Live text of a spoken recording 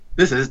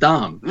This is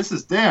Dom. This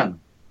is Dan.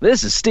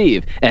 This is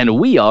Steve, and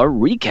we are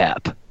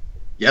Recap.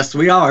 Yes,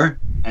 we are.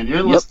 And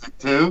you're listening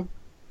to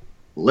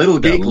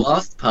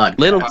Littlegeeklost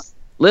Podcast.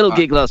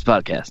 Littlegeeklost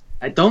Podcast.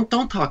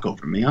 Don't talk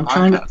over me. I'm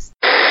trying to...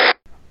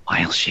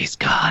 While she's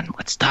gone,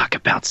 let's talk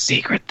about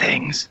secret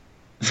things.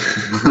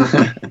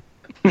 Still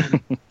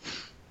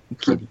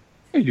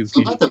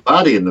got the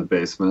body in the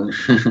basement.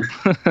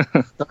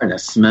 Starting to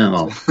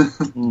smell.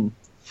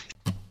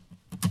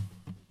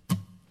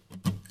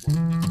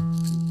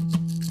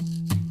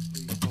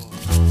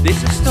 This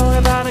is a story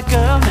about a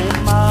girl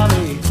named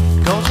Molly.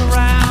 Goes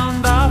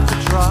around off the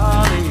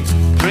trolley.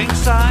 Drinks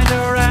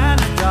cider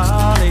and a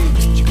dolly.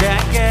 She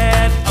can't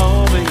get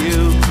over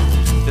you.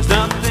 There's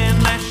nothing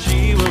that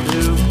she will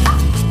do.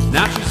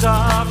 Now she's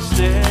off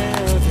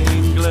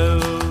sniffing glue.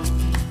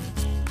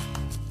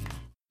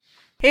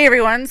 Hey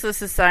everyone, so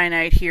this is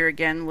Cyanide here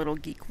again, Little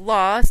Geek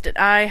Lost, and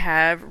I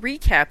have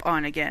Recap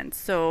on again.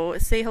 So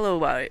say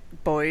hello,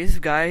 boys,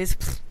 guys.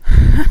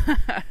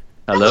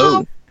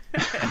 Hello.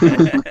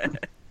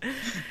 You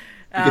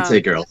can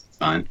say girls, it's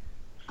fine.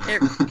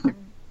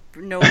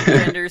 No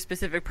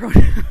gender-specific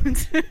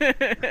pronouns.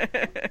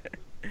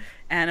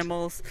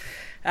 Animals.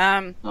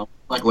 No,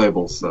 like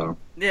labels, so.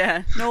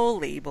 Yeah, no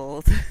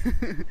labels.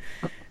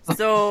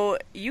 So,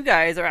 you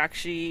guys are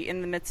actually in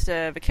the midst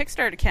of a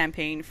Kickstarter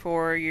campaign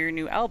for your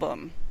new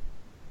album.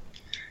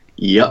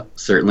 Yep,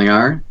 certainly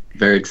are.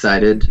 Very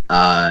excited.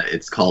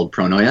 It's called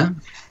Pronoia.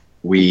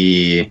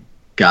 We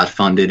got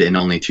funded in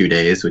only 2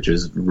 days, which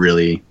was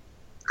really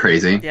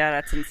crazy. Yeah,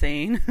 that's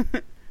insane.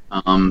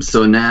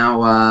 So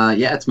now,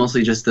 it's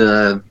mostly just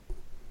a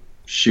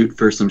shoot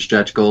for some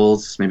stretch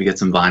goals, maybe get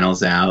some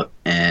vinyls out,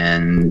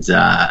 and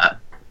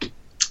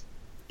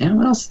what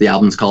else? The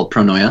album's called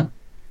Pronoia.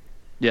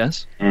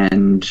 Yes.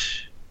 And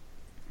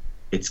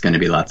it's going to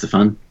be lots of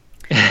fun.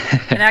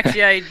 And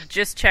actually, I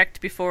just checked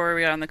before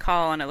we got on the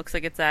call, and it looks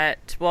like it's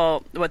at,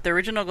 what the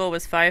original goal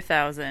was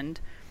 $5,000,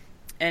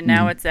 and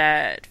now it's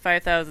at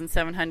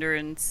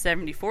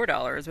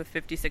 $5,774 with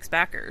 56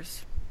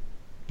 backers.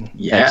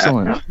 Yeah.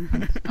 Excellent.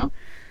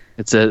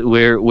 It's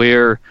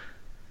we're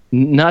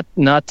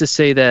not to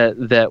say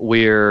that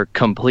we're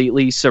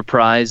completely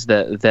surprised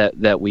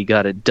that we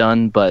got it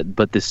done,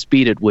 but the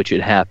speed at which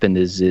it happened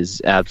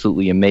is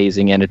absolutely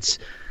amazing, and it's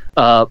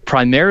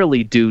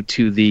primarily due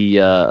to the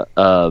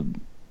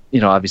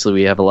obviously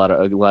we have a lot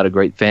of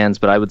great fans,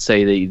 but I would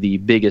say the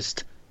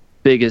biggest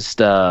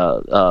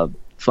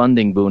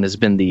funding boon has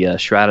been the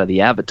Shroud of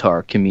the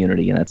Avatar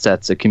community, and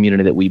that's a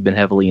community that we've been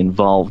heavily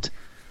involved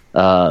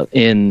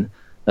in.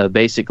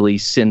 Basically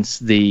since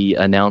the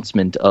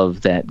announcement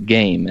of that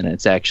game, and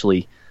it's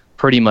actually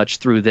pretty much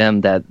through them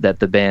that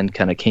the band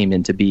kind of came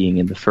into being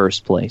in the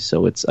first place.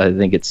 So I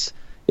think it's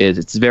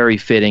very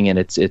fitting, and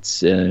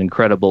it's an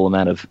incredible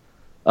amount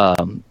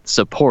of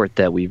support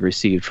that we've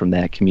received from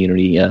that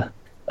community.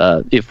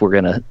 If we're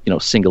gonna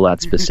single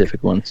out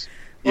specific ones.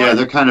 Yeah,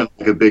 they're kind of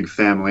like a big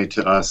family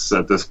to us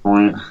at this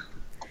point.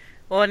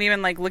 Well, and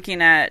even,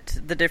 looking at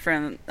the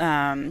different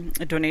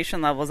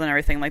donation levels and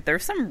everything,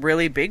 there's some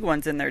really big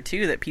ones in there,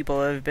 too, that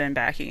people have been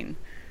backing.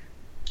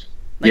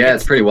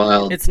 It's pretty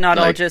wild. It's not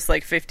all just,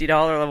 $50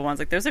 level ones.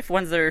 There's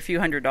ones that are a few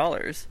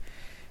 $100s.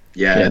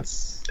 Yeah,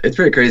 it's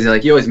pretty crazy.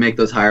 You always make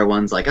those higher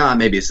ones,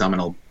 maybe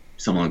someone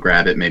will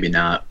grab it, maybe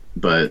not.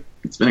 But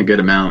it's been a good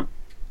amount.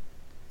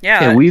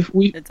 Yeah,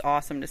 it's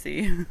awesome to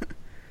see.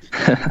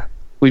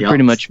 We've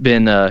pretty much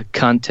been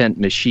content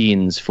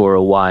machines for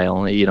a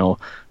while.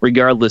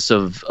 Regardless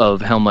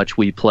of how much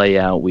we play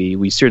out,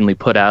 we certainly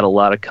put out a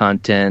lot of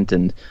content,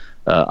 and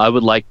I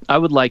would like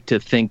to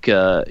think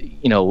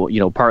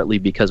partly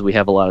because we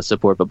have a lot of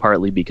support, but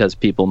partly because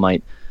people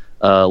might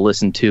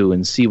listen to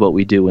and see what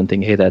we do and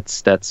think, hey,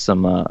 that's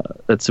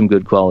some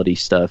good quality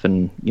stuff,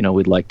 and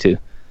we'd like to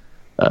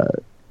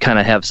kind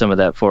of have some of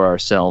that for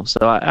ourselves.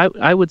 So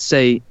I would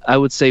say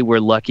we're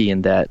lucky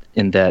in that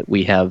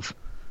we have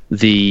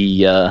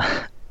the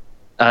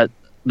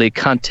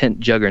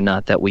content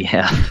juggernaut that we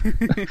have.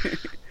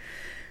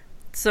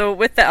 So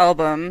with the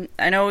album,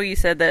 I know you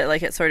said that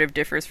it sort of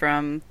differs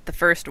from the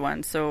first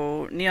one.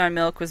 So Neon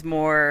Milk was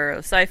more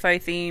sci-fi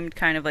themed,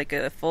 kind of like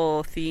a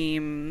full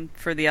theme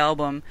for the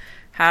album.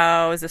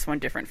 How is this one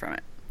different from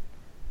it?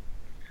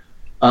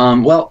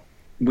 Well,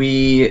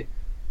 when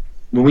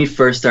we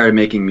first started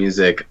making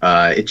music,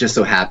 it just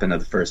so happened that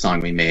the first song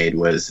we made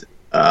was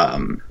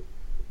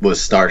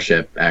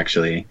Starship,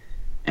 actually.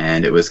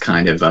 And it was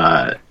kind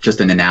of just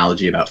an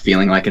analogy about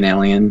feeling like an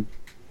alien.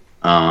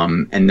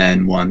 And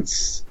then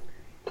once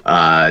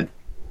Dan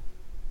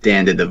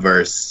did the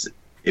verse,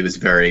 it was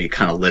very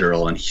kind of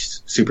literal and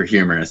super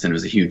humorous, and it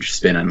was a huge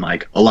spin and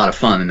a lot of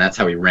fun. And that's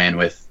how we ran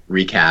with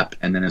Recap.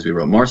 And then as we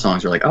wrote more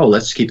songs, we're like, oh,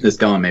 let's keep this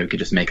going. Maybe we could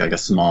just make a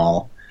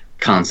small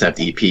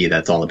concept EP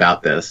that's all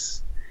about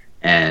this.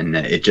 And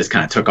it just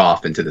kind of took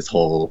off into this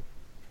whole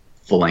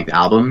full-length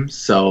album.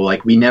 So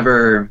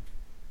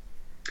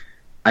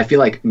I feel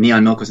like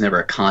Neon Milk was never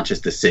a conscious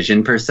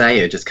decision per se.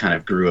 It just kind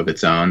of grew of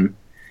its own.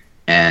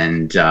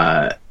 And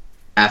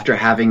after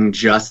having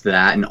just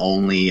that and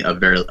only a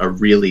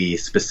really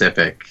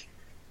specific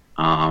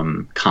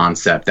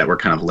concept that we're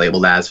kind of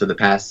labeled as for the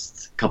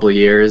past couple of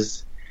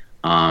years.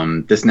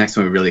 This next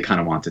one, we really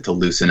kind of wanted to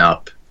loosen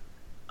up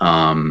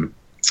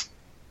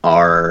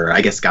our,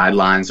 I guess,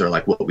 guidelines or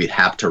like what we'd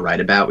have to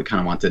write about. We kind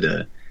of wanted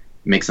to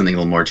make something a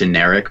little more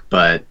generic,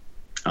 but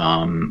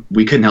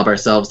we couldn't help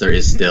ourselves. There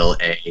is still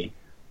a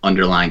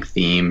underlying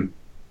theme.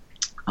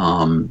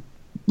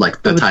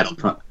 Like the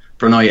title,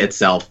 Pronoia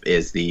itself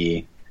is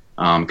the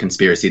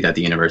conspiracy that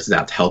the universe is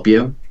out to help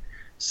you.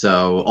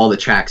 So all the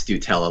tracks do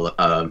tell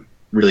a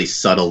really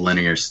subtle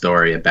linear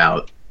story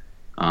about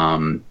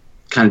kind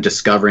of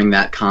discovering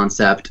that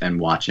concept and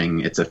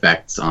watching its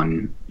effects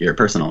on your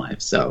personal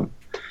life. So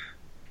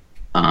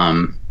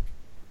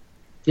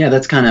yeah,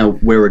 that's kind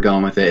of where we're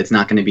going with it. It's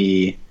not going to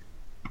be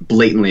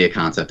blatantly a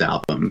concept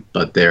album,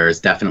 but there's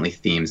definitely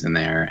themes in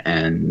there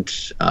and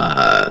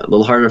a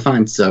little harder to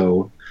find.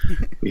 So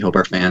we hope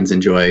our fans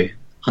enjoy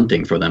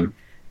hunting for them.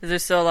 Is there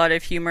still a lot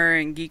of humor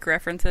and geek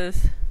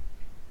references?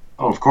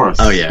 Oh, of course.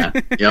 Oh yeah,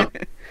 yep.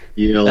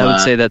 I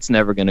would say that's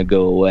never going to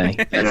go away.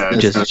 Yeah,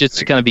 just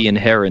to kind of be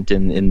inherent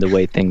in the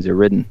way things are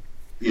written.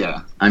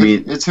 Yeah, I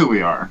mean, it's who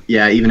we are.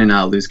 Yeah, even in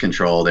Lose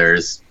Control,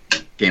 there's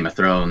Game of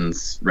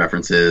Thrones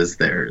references.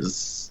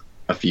 There's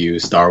a few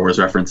Star Wars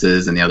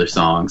references in the other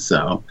songs.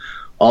 So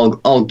all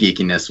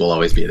geekiness will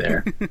always be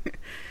there.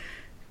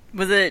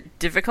 Was it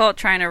difficult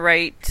trying to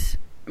write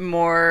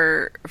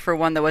more for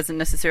one that wasn't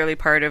necessarily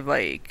part of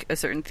like a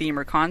certain theme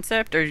or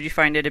concept, or did you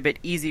find it a bit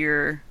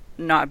easier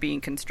not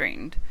being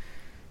constrained?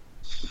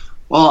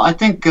 Well, I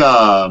think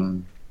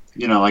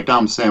like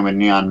Dom was saying with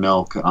Neon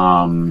Milk,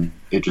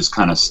 it just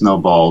kind of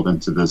snowballed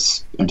into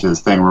this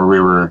thing where we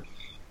were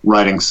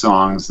writing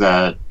songs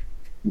that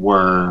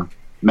were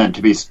meant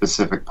to be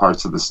specific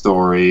parts of the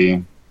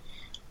story,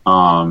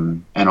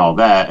 and all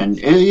that. And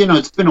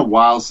it's been a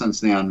while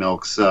since Neon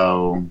Milk,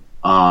 so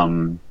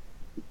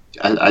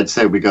I'd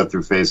say we go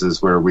through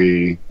phases where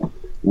we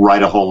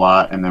write a whole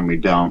lot and then we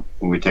don't,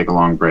 when we take a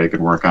long break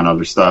and work on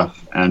other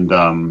stuff. And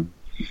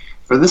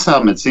for this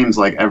album, it seems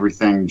like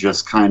everything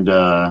just kind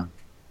of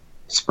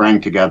sprang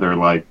together.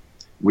 Like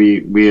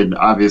we had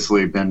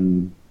obviously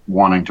been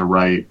wanting to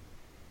write,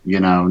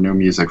 new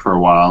music for a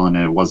while, and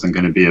it wasn't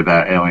going to be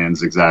about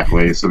aliens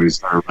exactly. So we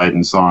started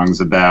writing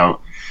songs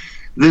about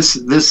this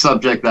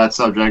subject, that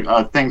subject,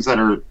 things that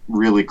are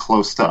really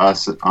close to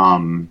us,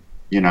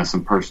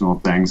 some personal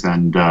things,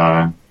 and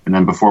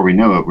then before we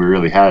knew it, we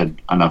really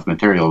had enough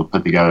material to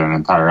put together an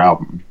entire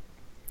album.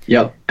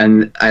 Yep,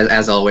 and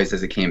as always,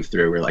 as it came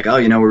through, we're like,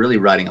 we're really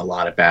writing a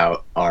lot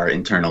about our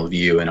internal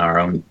view and our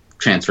own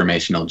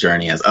transformational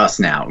journey as us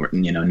now. We're,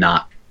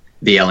 not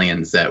the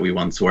aliens that we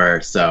once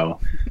were. So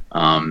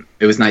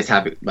it was nice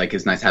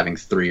having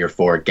 3 or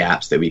 4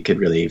 gaps that we could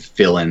really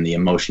fill in the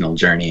emotional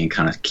journey and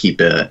kind of keep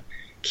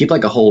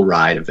like a whole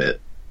ride of it.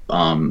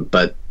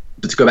 But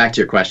to go back to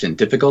your question,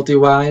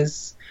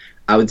 difficulty-wise,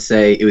 I would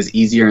say it was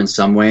easier in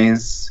some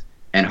ways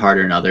and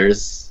harder in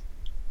others.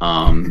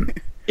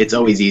 It's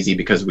always easy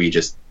because we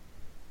just,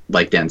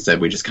 like Dan said,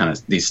 we just kind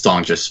of, these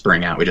songs just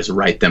spring out. We just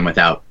write them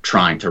without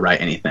trying to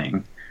write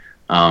anything.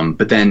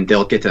 But then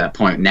they'll get to that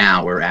point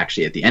now where we're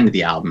actually at the end of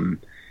the album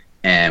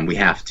and we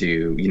have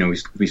to,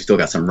 we've still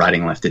got some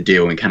writing left to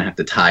do, and we kind of have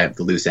to tie up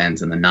the loose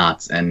ends and the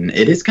knots. And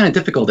it is kind of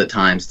difficult at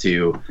times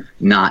to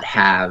not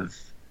have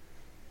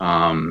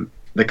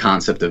the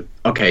concept of,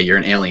 okay, you're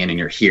an alien and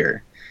you're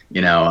here,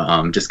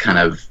 just kind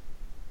of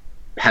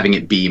having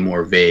it be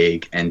more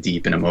vague and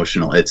deep and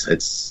emotional.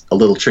 It's a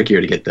little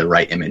trickier to get the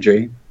right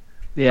imagery.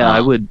 Yeah, I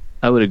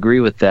would agree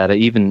with that.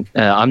 Even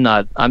I'm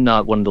not one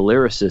of the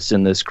lyricists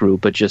in this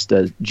group, but just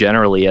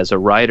generally as a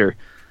writer,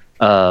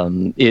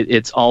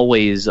 it's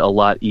always a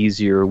lot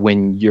easier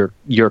when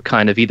you're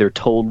kind of either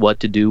told what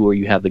to do or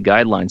you have the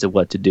guidelines of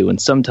what to do. And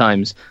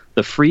sometimes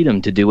the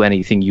freedom to do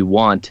anything you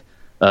want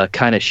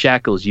kind of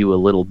shackles you a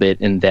little bit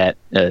in that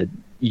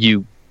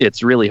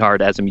it's really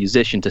hard as a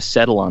musician to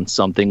settle on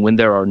something when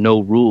there are no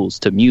rules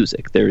to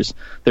music. There's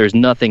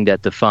nothing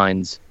that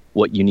defines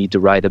what you need to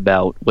write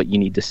about, what you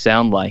need to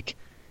sound like.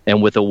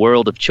 And with a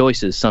world of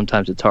choices,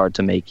 sometimes it's hard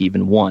to make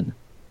even one.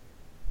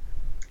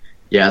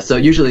 Yeah, so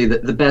usually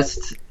the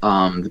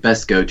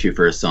best go-to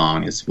for a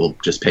song is we'll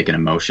just pick an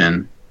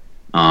emotion.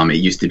 It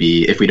used to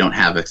be, if we don't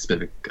have a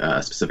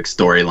specific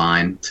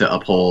storyline to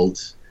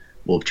uphold,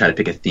 we'll try to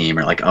pick a theme,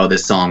 or like,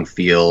 this song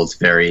feels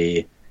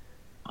very,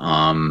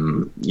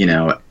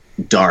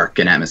 dark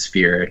and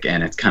atmospheric,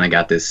 and it's kind of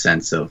got this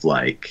sense of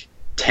like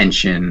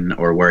tension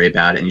or worry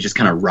about it, and you just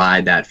kind of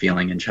ride that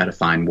feeling and try to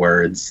find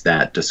words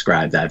that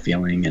describe that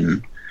feeling.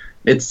 And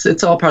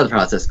it's all part of the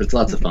process, but it's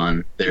lots of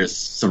fun. There's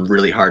some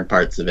really hard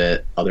parts of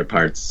it. Other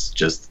parts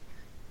just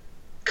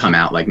come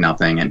out like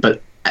nothing.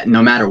 But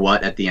no matter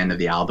what, at the end of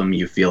the album,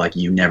 you feel like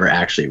you never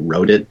actually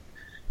wrote it.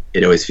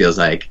 It always feels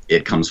like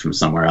it comes from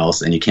somewhere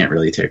else, and you can't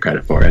really take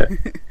credit for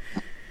it.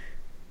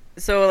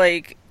 So,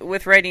 like,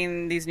 with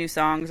writing these new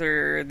songs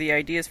or the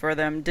ideas for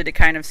them, did it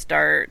kind of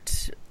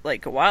start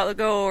like a while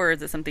ago, or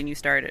is it something you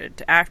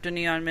started after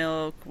Neon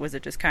Milk? Was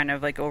it just kind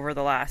of like over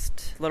the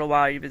last little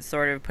while you've been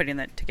sort of putting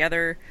that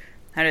together?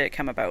 How did it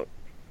come about?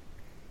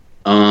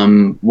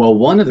 Well,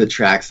 one of the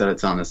tracks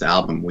that's on this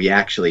album, we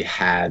actually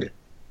had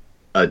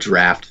a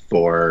draft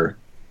for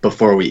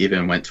before we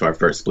even went to our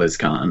first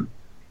BlizzCon,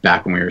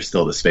 back when we were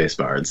still the Space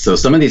Bards. So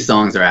some of these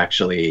songs are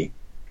actually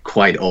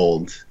quite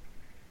old,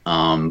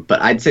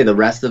 but I'd say the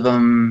rest of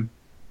them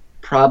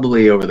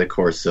probably over the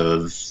course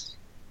of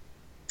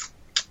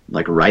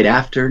like right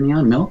after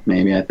Neon Milk,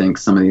 maybe. I think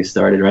some of these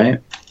started,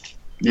 right?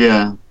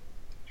 Yeah,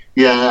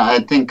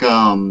 I think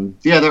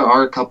there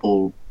are a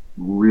couple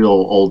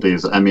real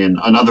oldies. I mean,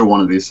 another one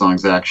of these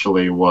songs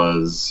actually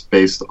was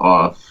based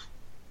off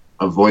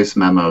a voice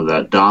memo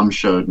that Dom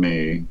showed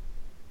me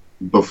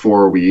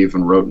before we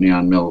even wrote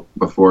Neon Milk,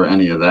 before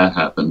any of that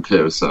happened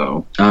too.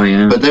 So, oh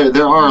yeah. But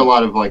there are a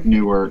lot of like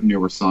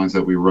newer songs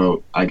that we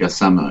wrote, I guess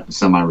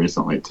semi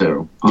recently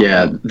too.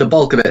 Yeah, the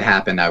bulk of it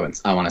happened. I want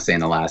to say in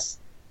the last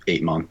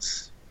 8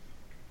 months.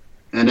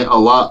 And a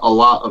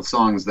lot of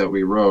songs that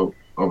we wrote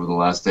over the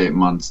last 8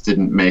 months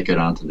didn't make it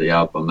onto the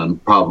album,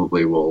 and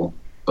probably will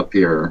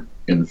appear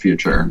in the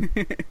future.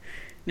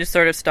 Just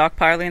sort of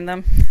stockpiling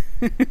them.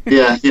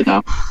 Yeah, you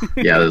know.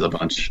 Yeah, there's a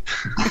bunch.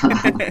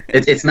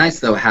 It's nice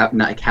though,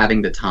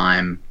 having the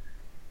time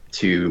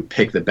to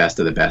pick the best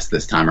of the best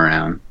this time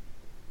around.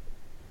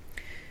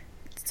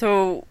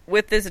 So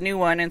with this new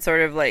one and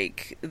sort of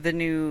like the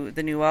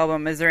new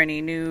album, is there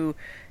any new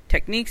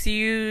techniques you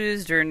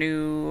used, or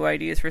new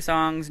ideas for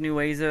songs, new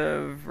ways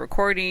of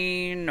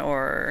recording,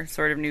 or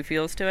sort of new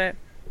feels to it?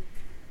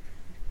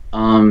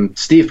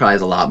 Steve probably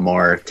has a lot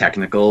more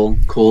technical,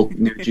 cool,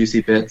 new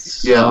juicy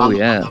bits.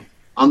 Yeah.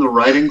 On the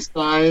writing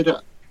side,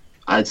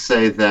 I'd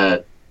say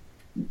that,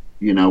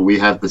 you know, we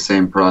have the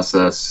same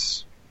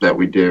process that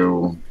we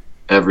do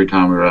every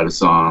time we write a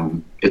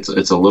song. It's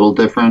a little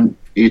different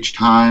each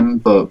time,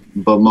 but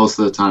most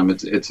of the time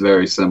it's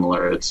very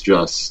similar. It's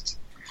just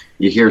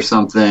you hear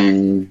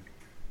something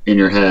in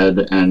your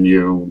head and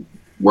you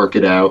work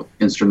it out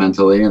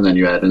instrumentally, and then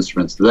you add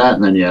instruments to that,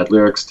 and then you add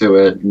lyrics to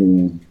it,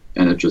 and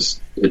it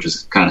just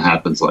kind of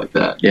happens like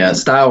that. Yeah,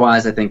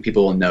 style-wise, I think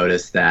people will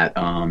notice that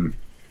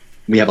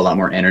we have a lot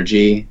more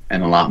energy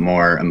and a lot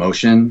more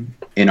emotion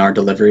in our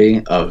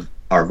delivery of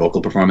our vocal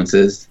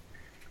performances.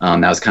 That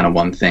was kind of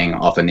one thing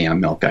off of Neon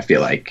Milk I feel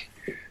like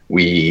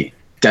we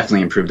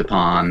definitely improved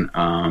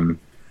upon.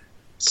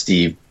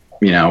 Steve,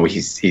 you know,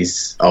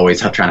 he's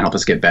always trying to help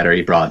us get better.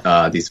 He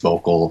brought these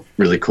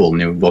really cool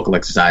new vocal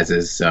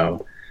exercises.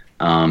 So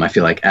I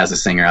feel like as a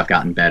singer, I've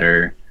gotten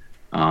better.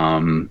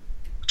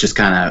 Just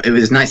kind of, it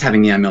was nice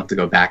having Neon Milk to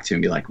go back to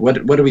and be like,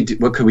 what do we do?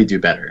 What could we do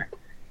better?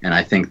 And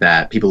I think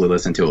that people who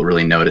listen to it will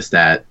really notice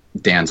that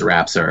Dan's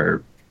raps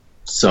are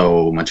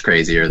so much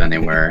crazier than they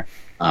were.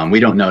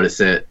 We don't notice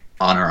it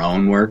on our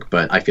own work,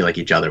 but I feel like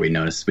each other we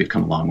notice we've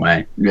come a long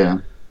way. Yeah.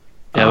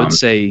 I would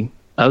say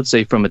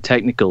from a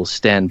technical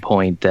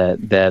standpoint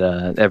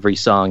that every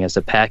song as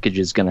a package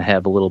is going to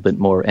have a little bit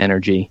more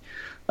energy.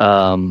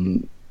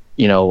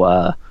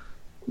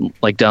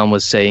 Like Dom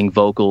was saying,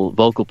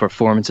 vocal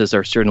performances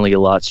are certainly a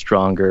lot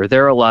stronger.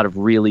 There are a lot of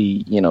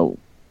really,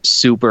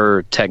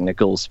 super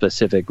technical,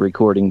 specific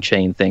recording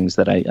chain things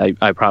that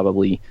I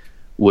probably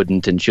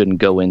wouldn't and shouldn't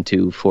go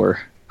into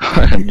for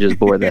just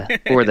bore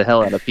the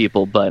hell out of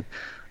people. But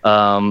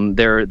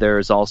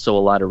there's also a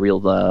lot of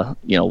real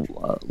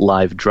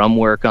live drum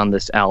work on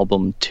this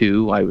album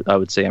too. I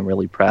would say I'm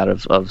really proud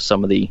of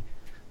some of the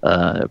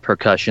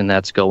percussion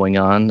that's going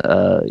on.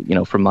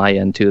 From my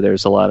end too,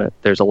 there's a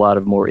lot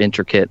of more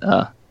intricate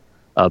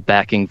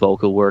backing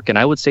vocal work, and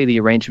I would say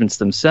the arrangements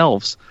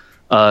themselves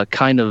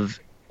kind of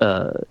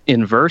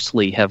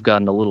inversely have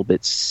gotten a little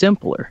bit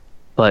simpler.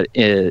 But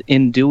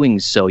in doing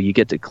so, you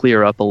get to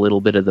clear up a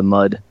little bit of the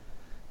mud,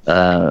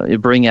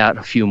 bring out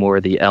a few more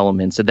of the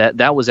elements. So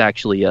that was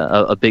actually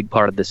a big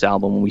part of this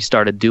album when we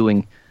started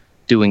doing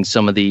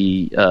some of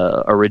the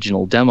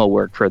original demo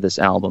work for this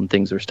album.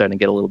 Things were starting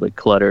to get a little bit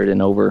cluttered,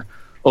 and over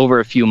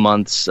a few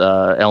months,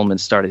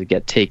 elements started to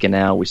get taken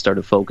out. We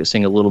started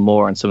focusing a little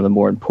more on some of the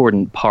more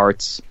important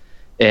parts,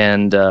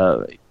 and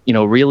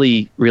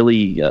really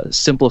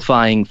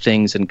simplifying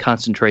things and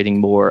concentrating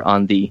more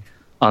on the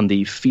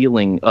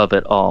feeling of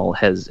it all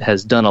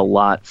has done a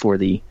lot for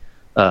the.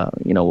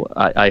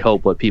 I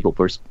hope what people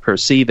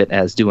perceive it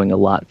as doing a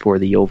lot for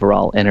the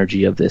overall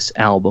energy of this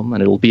album,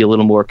 and it'll be a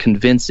little more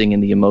convincing in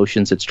the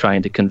emotions it's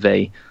trying to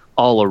convey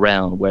all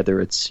around,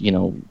 whether it's,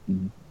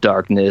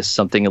 darkness,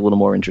 something a little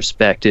more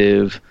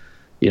introspective,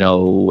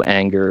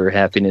 anger,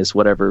 happiness,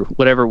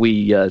 whatever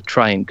we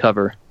try and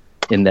cover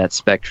in that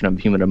spectrum of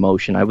human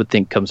emotion, I would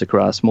think comes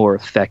across more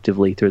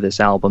effectively through this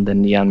album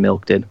than Neon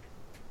Milk did.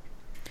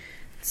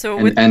 So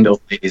and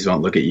old ladies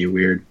won't look at you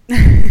weird.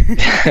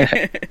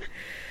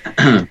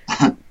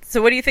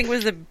 So what do you think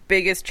was the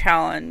biggest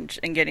challenge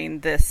in getting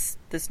this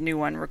new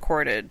one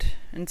recorded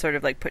and sort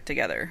of like put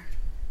together?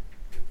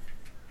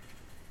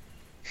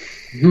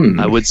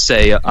 I would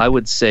say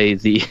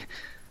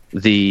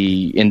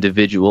the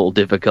individual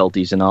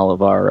difficulties in all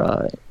of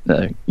our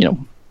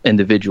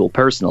individual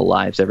personal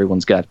lives.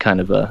 Everyone's got kind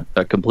of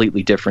a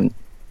completely different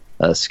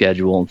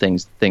schedule and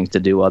things to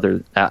do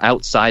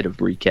outside of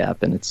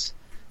recap, and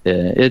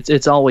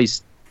it's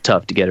always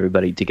tough to get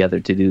everybody together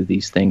to do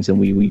these things, and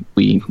we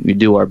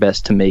do our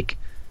best to make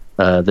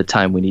the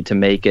time we need to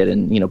make it,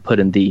 and put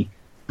in the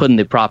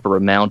proper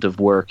amount of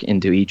work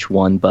into each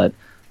one. But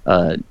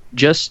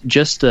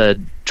just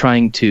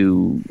trying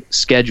to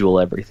schedule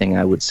everything,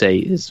 I would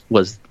say,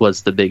 was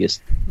the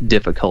biggest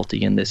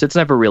difficulty in this. It's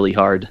never really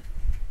hard,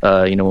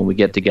 when we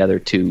get together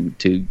to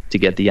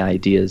get the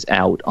ideas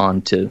out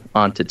onto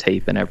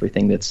tape and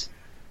everything. That's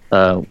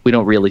we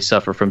don't really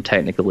suffer from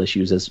technical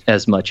issues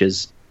as much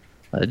as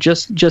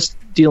just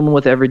dealing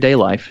with everyday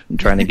life and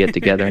trying to get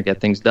together and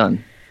get things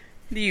done.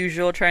 The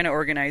usual, trying to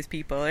organize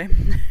people, eh?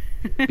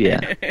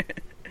 Yeah.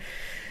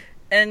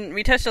 And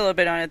we touched a little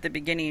bit on it at the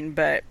beginning,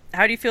 but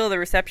how do you feel the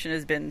reception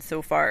has been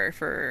so far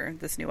for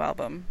this new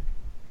album?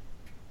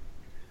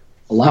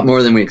 A lot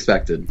more than we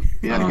expected.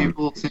 Yeah,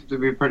 people seem to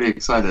be pretty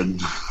excited.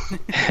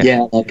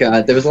 Yeah,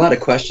 there was a lot of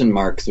question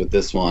marks with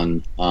this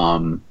one.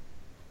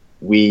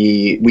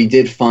 We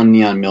did fund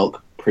Neon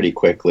Milk pretty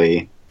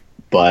quickly,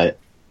 but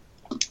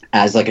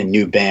as a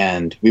new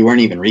band, we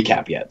weren't even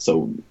Recap yet,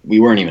 so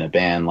we weren't even a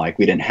band.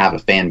 We didn't have a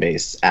fan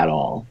base at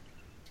all.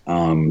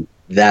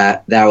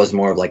 That was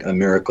more of a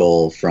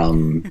miracle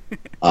from,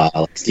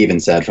 like Steven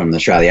said, from the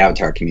Shroud of the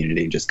Avatar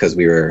community, just because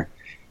we were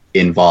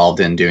involved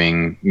in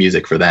doing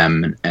music for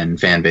them and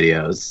fan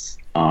videos.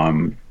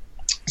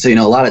 So a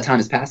lot of time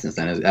has passed since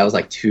then. That was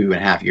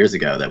 2.5 years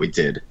ago that we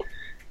did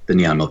the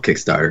Neon Milk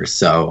Kickstarter.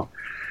 So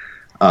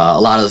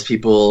a lot of those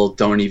people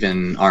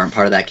aren't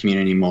part of that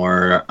community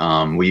anymore.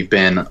 We've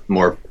been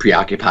more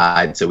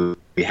preoccupied, so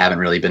we haven't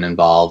really been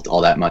involved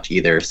all that much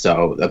either.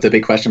 So the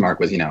big question mark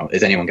was,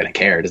 is anyone going to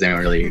care? Does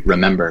anyone really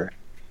remember?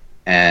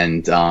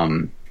 And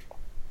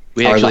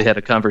we actually had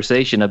a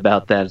conversation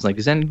about that. It's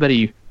is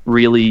anybody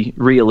really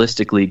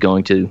realistically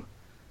going to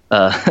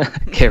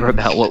care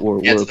about what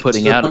we're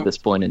putting out at this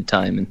point in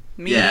time? And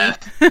me. Yeah.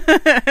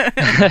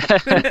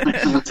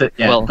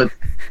 Well, but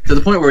to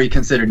the point where we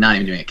considered not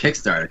even doing a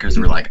Kickstarter, because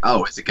we're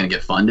oh, is it going to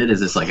get funded? Is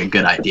this a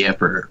good idea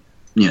for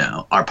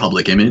our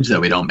public image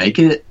that we don't make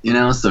it?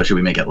 So should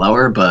we make it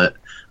lower? But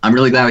I'm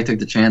really glad we took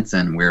the chance,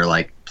 and we're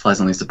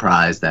pleasantly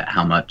surprised at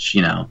how much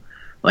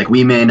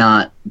we may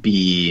not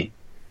be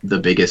the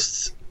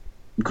biggest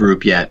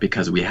group yet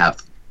because we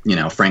have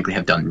frankly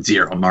have done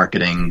zero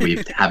marketing.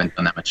 We haven't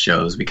done that much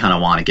shows. We kind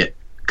of want to get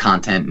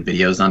content and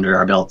videos under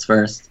our belts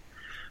first.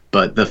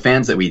 But the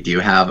fans that we do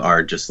have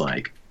are just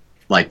like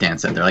Dan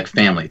said, they're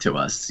family to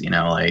us,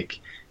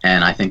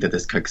 and I think that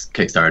this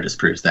Kickstarter just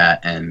proves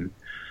that, and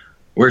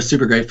we're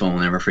super grateful and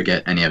we'll never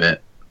forget any of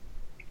it.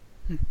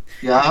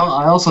 Yeah,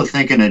 I also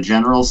think in a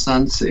general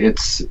sense,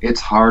 it's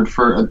hard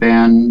for a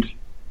band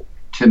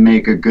to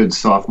make a good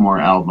sophomore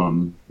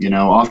album.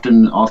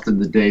 Often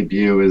the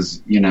debut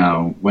is,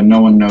 when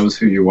no one knows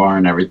who you are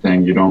and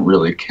everything, you don't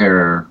really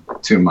care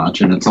too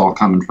much, and it's all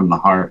coming from the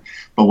heart.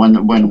 But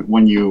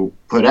when you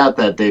put out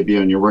that debut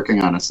and you're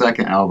working on a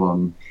second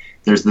album,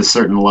 there's this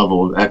certain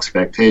level of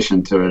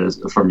expectation to it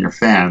from your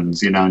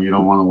fans, and you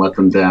don't want to let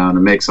them down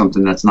and make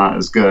something that's not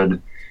as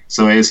good.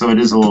 So it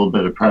is a little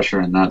bit of pressure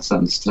in that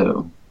sense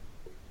too.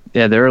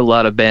 Yeah, there are a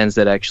lot of bands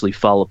that actually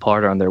fall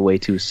apart on their way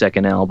to a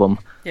second album.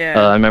 Yeah.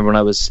 I remember when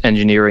I was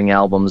engineering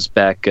albums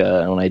back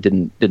when I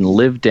didn't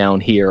live down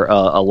here.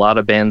 A lot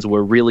of bands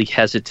were really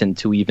hesitant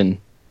to even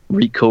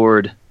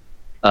record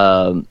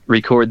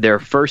their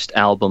first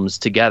albums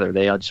together.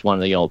 They all just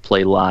wanted to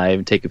play live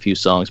and take a few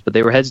songs, but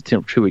they were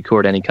hesitant to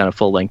record any kind of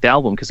full length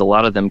album because a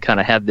lot of them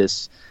kind of had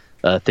this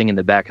thing in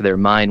the back of their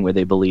mind where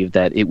they believed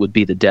that it would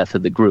be the death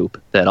of the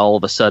group, that all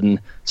of a sudden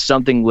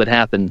something would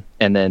happen,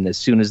 and then as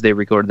soon as they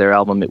recorded their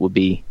album, it would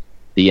be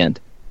the end.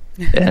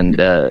 And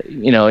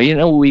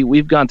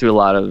we've gone through a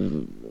lot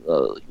of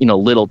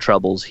little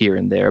troubles here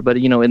and there, but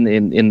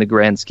in the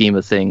grand scheme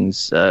of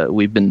things,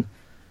 we've been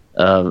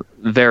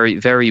very,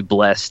 very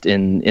blessed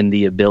in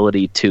the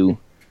ability to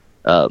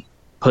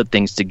put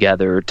things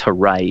together, to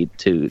write,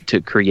 to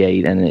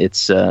create, and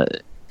it's.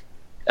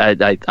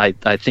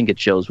 I think it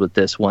shows with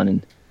this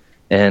one,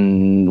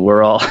 and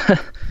we're all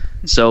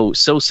so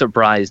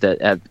surprised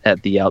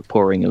at the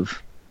outpouring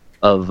of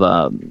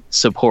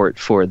support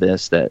for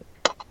this that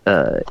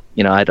I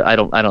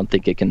don't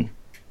think it can.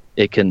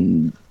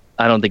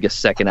 I don't think a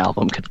second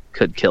album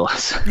could kill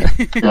us.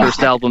 If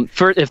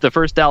the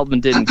first album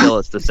didn't kill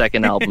us, the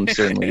second album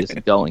certainly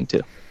isn't going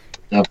to.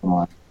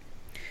 Definitely.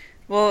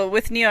 Well,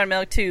 with Neon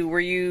Milk too, were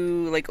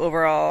you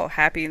overall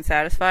happy and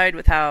satisfied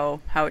with how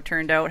it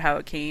turned out, how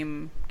it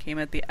came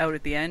at the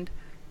end?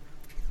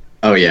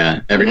 Oh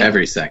yeah,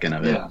 every second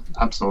of it. Yeah,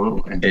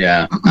 absolutely.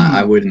 Yeah,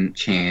 I wouldn't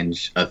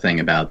change a thing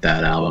about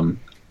that album.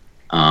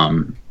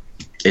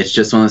 It's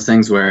just one of those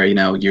things where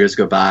years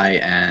go by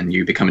and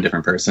you become a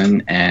different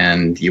person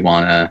and you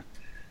want to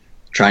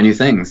try new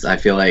things. I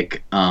feel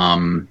like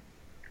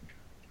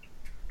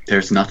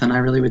there's nothing I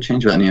really would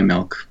change about Neon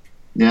Milk.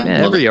 Yeah,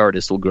 every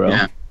artist will grow.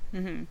 Yeah.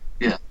 Mm-hmm.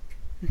 Yeah.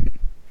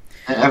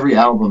 Every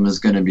album is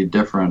going to be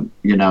different.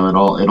 It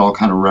all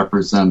kind of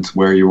represents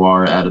where you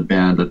are at a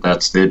band at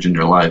that stage in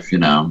your life.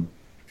 And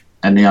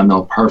Neon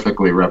Milk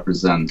perfectly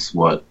represents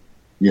what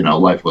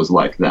life was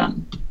like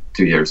then,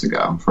 2 years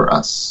ago for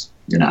us.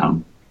 you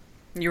know.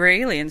 You were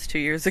aliens 2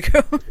 years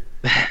ago.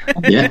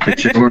 Yeah, for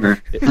sure.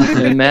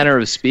 In a manner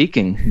of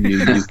speaking,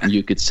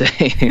 you could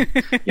say,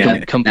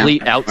 Yeah,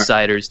 complete now-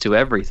 outsiders to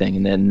everything.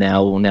 And then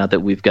now that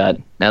we've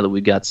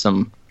got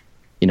some,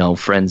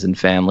 friends and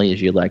family,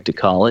 as you like to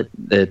call it,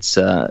 it's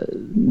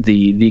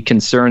the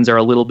concerns are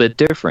a little bit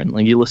different.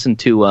 Like you listen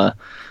to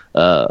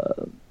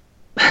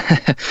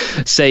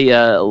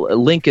say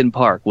Linkin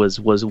Park was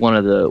one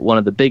of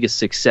the biggest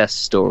success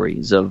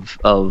stories of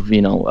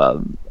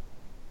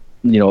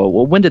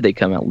when did they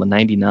come out?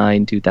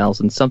 99,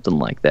 2000, something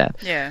like that.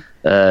 Yeah.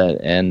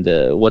 And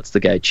what's the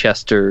guy,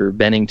 Chester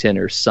Bennington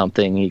or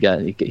something?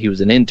 He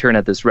was an intern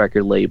at this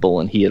record label,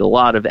 and he had a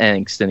lot of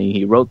angst, and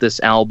he wrote this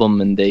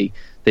album, and they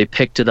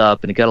picked it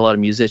up, and it got a lot of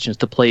musicians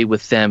to play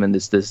with them, and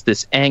this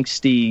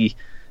angsty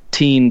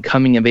teen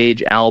coming of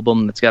age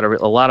album that's got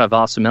a lot of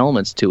awesome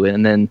elements to it.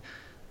 And then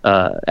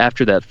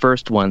after that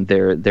first one,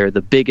 they're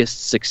the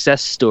biggest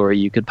success story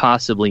you could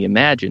possibly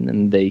imagine,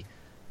 and they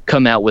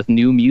come out with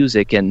new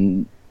music,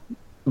 and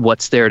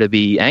what's there to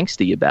be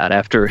angsty about?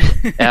 After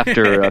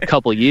a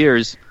couple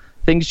years,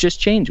 things just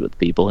change with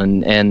people,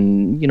 and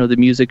the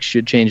music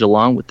should change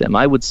along with them.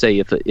 I would say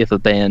if a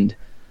band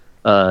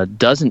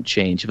doesn't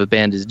change, if a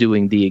band is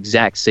doing the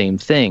exact same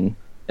thing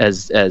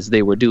as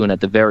they were doing at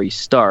the very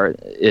start,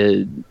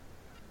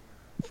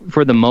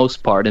 for the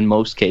most part, in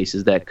most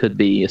cases, that could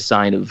be a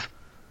sign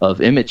of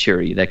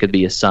immaturity. That could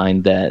be a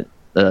sign that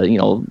a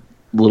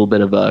little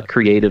bit of a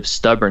creative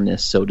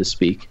stubbornness, so to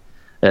speak.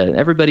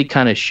 Everybody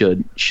kind of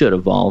should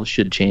evolve,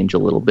 should change a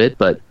little bit,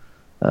 but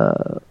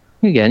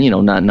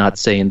again, not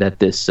saying that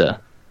this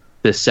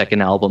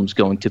second album's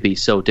going to be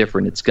so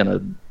different it's gonna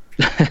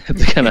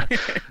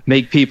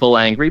make people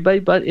angry,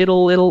 but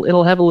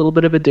it'll have a little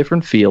bit of a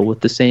different feel with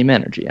the same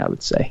energy, I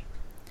would say.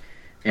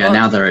 Yeah,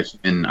 now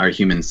that our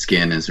human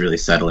skin is really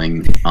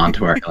settling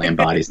onto our alien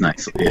bodies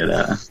nicely.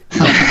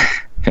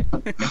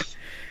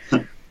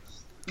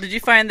 Did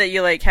you find that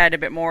you had a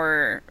bit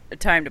more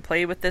time to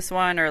play with this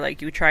one, or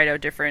you tried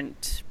out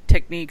different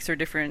techniques or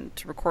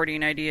different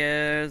recording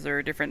ideas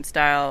or different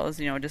styles,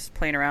 just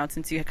playing around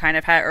since you kind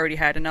of already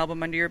had an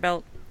album under your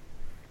belt?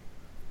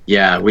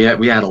 Yeah, we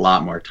had a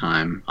lot more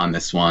time on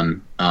this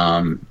one.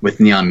 With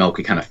Neon Milk,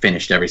 we kind of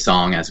finished every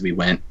song as we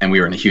went, and we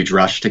were in a huge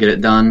rush to get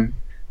it done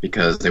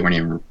because they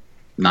weren't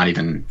not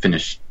even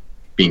finished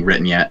being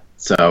written yet.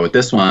 So with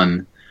this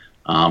one,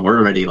 we're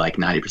already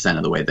 90%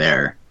 of the way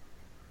there.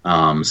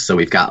 So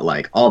we've got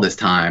all this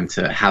time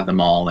to have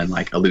them all in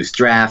a loose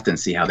draft and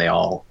see how they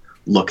all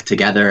look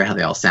together, how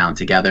they all sound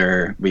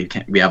together. We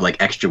have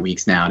extra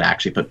weeks now to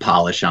actually put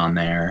polish on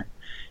there,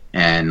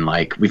 and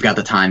we've got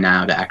the time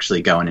now to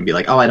actually go in and be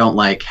oh, I don't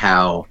like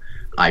how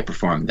I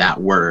performed that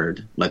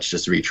word. Let's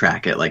just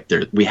retrack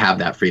it. We have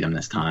that freedom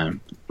this time,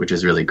 which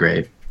is really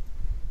great.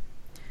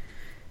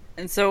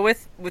 And so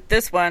with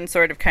this one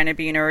sort of kind of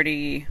being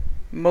already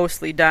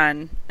mostly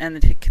done, and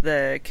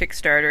the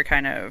Kickstarter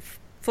kind of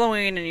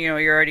flowing, and you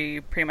already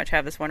pretty much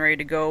have this one ready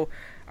to go,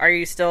 are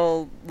you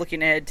still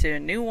looking ahead to a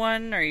new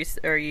one? Are you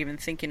even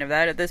thinking of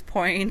that at this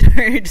point?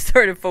 Or are you just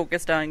sort of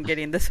focused on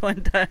getting this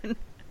one done?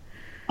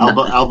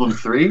 Album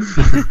 3?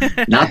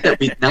 Not that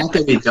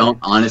we don't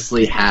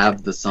honestly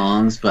have the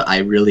songs, but I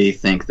really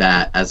think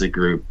that as a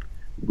group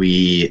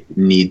we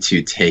need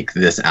to take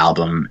this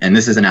album, and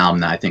this is an album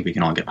that I think we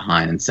can all get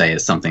behind and say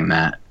is something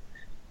that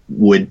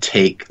would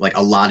take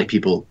a lot of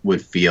people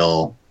would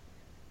feel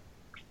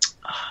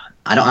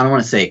I don't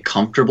want to say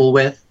comfortable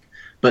with,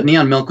 but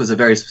Neon Milk was a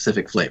very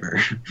specific flavor.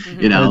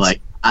 Mm-hmm.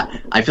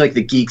 I feel like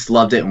the geeks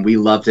loved it and we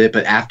loved it,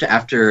 but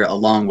after a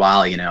long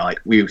while,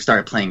 we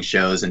started playing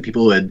shows and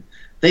people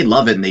they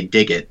love it and they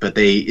dig it, but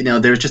they,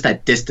 there's just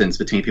that distance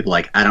between people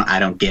I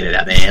don't get it.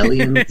 Are they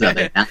aliens? Are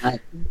they not?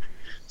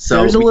 So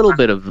there's a little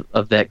bit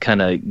of that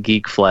kind of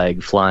geek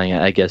flag flying,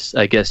 I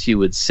guess you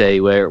would say,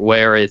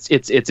 where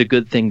it's a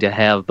good thing to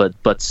have,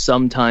 but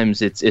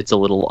sometimes it's a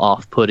little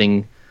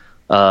off-putting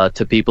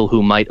to people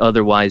who might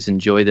otherwise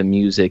enjoy the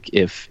music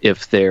if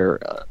they're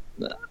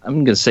I'm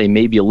going to say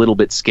maybe a little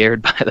bit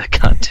scared by the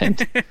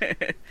content.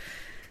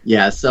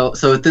 Yeah, so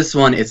with this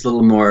one, it's a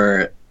little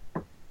more.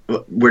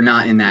 We're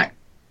not in that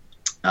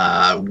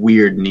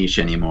weird niche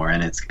anymore,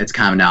 and it's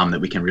kind of an album that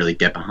we can really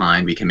get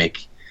behind. We can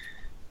make,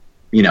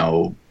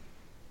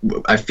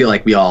 I feel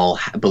like we all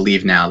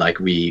believe now,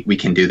 we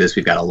can do this.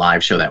 We've got a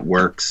live show that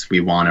works. We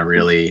want to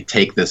really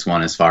take this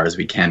one as far as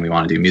we can. We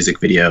want to do music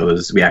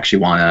videos. We actually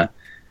want to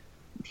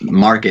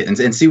market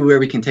and see where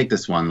we can take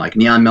this one.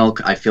 Neon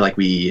Milk, I feel like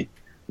we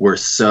were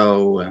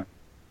so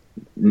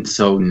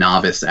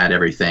novice at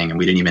everything, and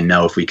we didn't even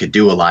know if we could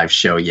do a live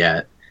show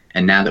yet.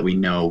 And now that we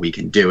know we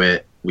can do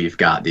it, we've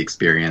got the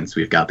experience,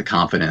 we've got the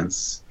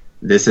confidence.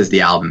 This is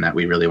the album that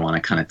we really want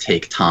to kind of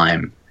take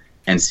time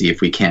and see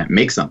if we can't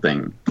make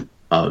something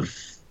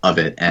of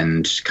it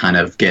and kind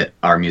of get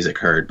our music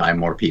heard by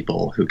more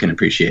people who can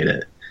appreciate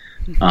it.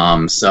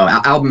 So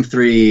album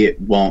 3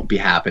 won't be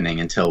happening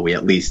until we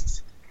at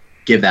least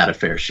give that a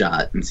fair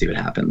shot and see what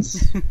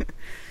happens.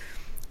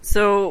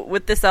 So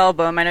with this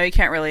album, I know you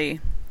can't really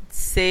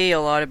say a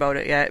lot about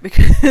it yet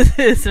because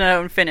it's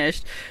not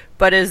unfinished,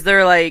 But is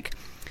there like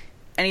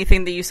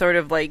anything that you sort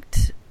of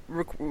liked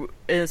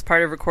as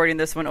part of recording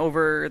this one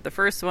over the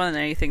first one, and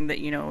anything that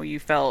you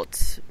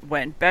felt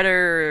went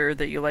better or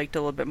that you liked a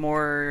little bit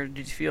more?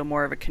 Did you feel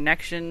more of a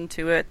connection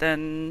to it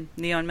than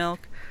Neon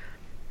Milk?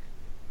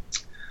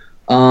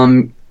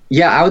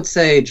 Yeah, I would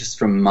say just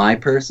from my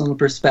personal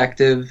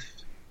perspective,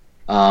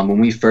 when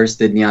we first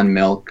did Neon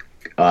Milk,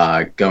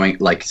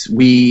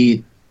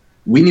 we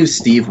knew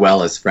Steve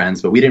well as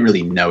friends, but we didn't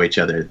really know each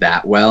other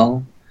that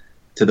well,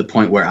 to the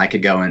point where I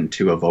could go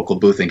into a vocal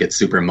booth and get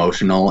super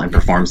emotional and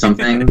perform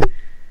something.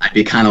 I'd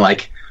be kind of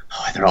like,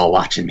 oh, they're all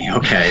watching me,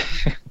 okay.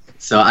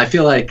 So I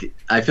feel like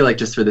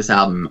just for this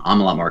album,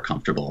 I'm a lot more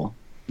comfortable.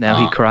 Now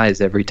he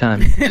cries every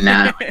time. And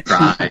now I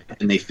cry,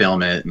 and they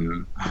film it,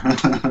 and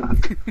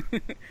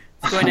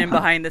going in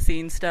behind the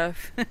scenes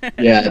stuff.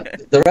 Yeah,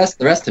 the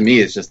rest to me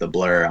is just a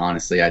blur.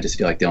 Honestly, I just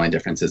feel like the only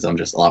difference is I'm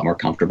just a lot more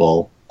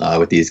comfortable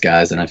with these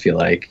guys, and I feel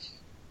like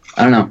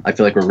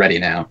we're ready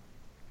now.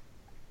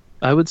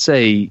 I would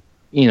say,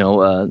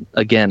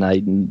 again,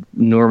 I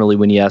normally,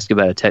 when you ask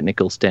about a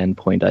technical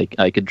standpoint,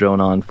 I could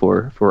drone on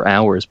for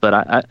hours, but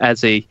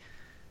I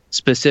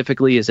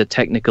specifically as a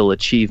technical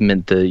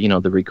achievement,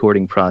 the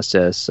recording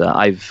process,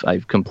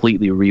 I've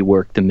completely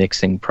reworked the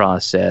mixing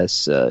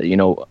process.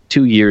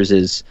 2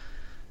 years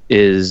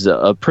is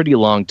a pretty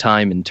long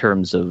time in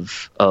terms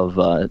of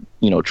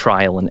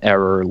trial and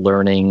error,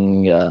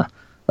 learning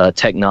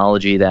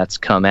technology that's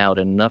come out,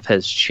 and enough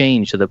has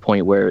changed to the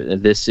point where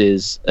this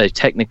is a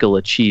technical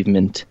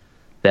achievement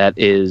that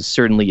is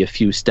certainly a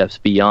few steps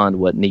beyond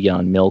what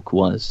Neon Milk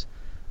was.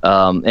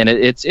 And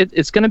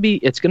it's going to be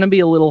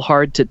a little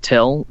hard to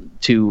tell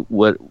to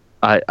what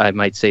I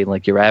might say,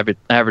 like your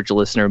average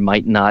listener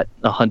might not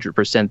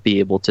 100% be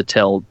able to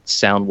tell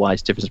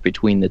sound-wise difference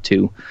between the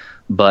two,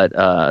 but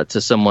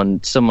to someone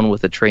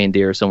with a trained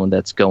ear, someone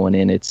that's going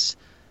in, it's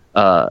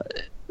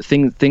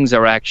things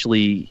are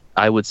actually,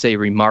 I would say,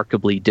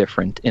 remarkably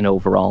different in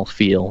overall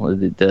feel.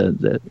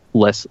 The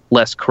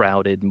less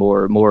crowded,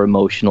 more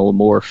emotional,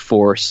 more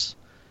force.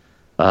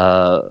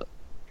 I'd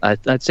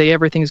say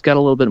everything's got a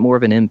little bit more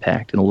of an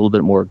impact and a little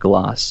bit more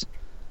gloss.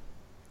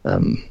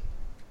 And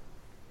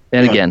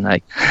again, I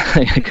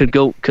could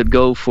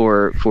go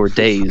for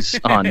days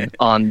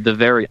on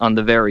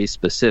the very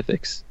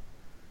specifics.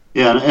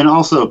 Yeah, and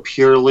also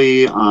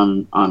purely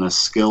on a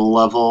skill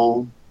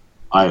level,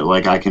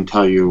 I can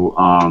tell you,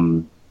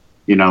 I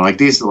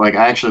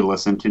actually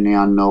listened to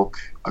Neon Milk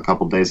a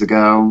couple days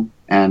ago,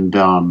 and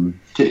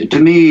to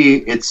me,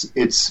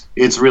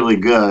 it's really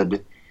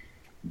good,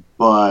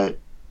 but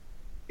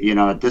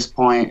at this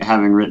point,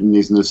 having written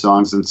these new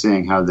songs and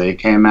seeing how they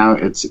came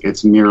out,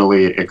 it's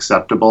merely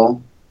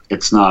acceptable.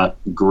 It's not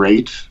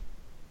great,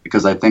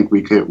 because I think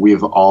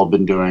we've all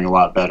been doing a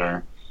lot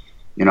better.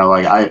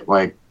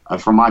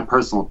 From my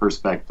personal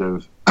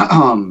perspective,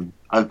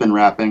 I've been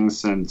rapping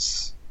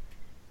since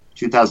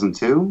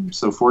 2002,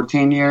 so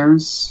 14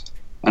 years,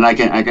 and I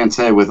can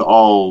say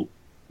without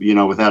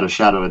a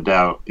shadow of a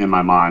doubt in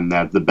my mind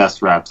that the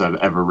best raps I've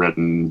ever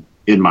written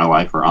in my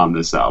life are on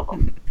this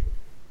album.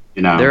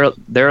 There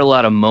are a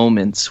lot of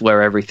moments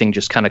where everything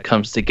just kind of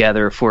comes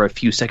together for a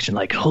few seconds,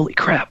 like, holy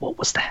crap, what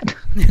was that?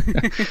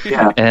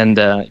 Yeah. And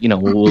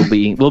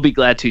we'll be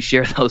glad to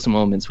share those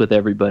moments with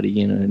everybody,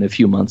 in a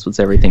few months once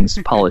everything's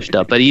polished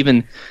up. But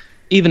even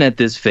at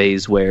this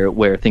phase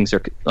where things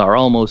are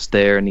almost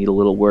there and need a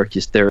little work,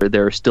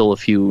 there are still a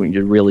few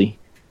really,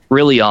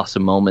 really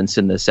awesome moments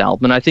in this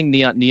album. And I think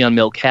Neon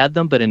Milk had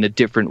them, but in a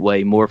different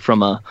way, more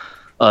from a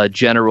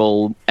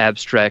general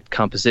abstract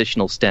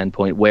compositional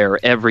standpoint, where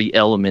every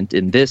element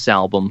in this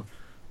album,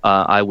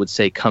 I would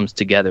say, comes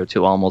together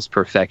to almost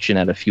perfection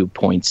at a few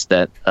points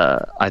that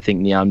I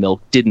think Neon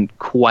Milk didn't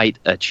quite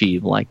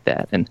achieve like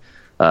that. And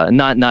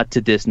not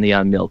to diss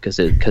Neon Milk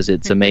because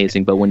it's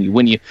amazing, but when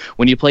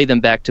you play them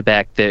back to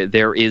back,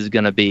 there is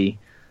going to be,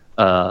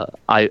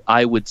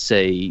 I would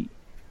say,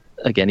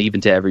 again, even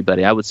to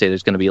everybody, I would say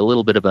there's going to be a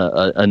little bit of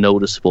a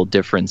noticeable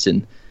difference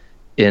in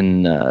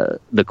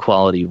the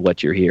quality of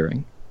what you're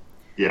hearing.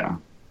 Yeah.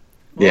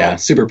 Yeah,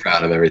 super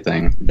proud of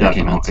everything that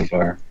came out so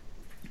far.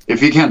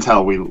 If you can't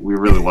tell, we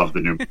really love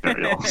the new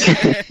materials.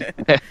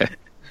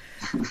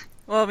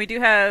 Well, we do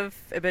have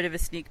a bit of a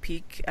sneak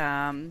peek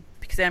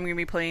because I'm going to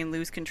be playing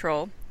Lose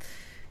Control.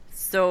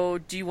 So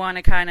do you want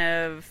to kind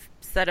of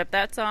set up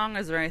that song?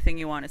 Is there anything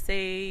you want to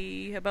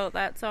say about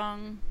that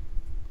song?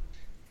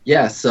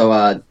 Yeah,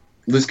 so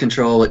Lose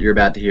Control, what you're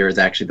about to hear, is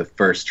actually the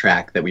first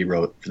track that we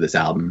wrote for this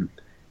album.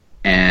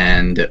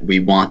 And we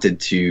wanted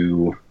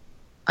to,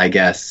 I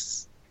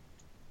guess,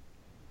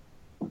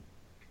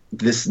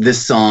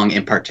 this song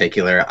in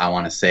particular, I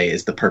want to say,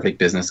 is the perfect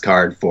business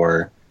card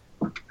for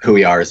who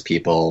we are as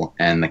people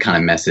and the kind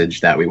of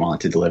message that we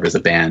want to deliver as a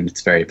band.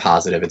 It's very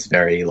positive. It's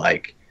very,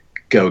 like,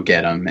 go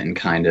get 'em, and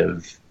kind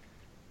of...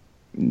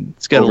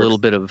 It's got a little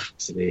bit of...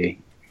 It's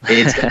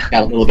got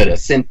a little bit of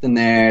synth in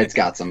there. It's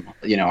got some,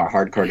 our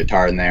hardcore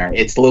guitar in there.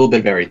 It's a little bit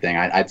of everything.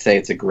 I'd say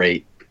it's a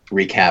great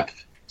recap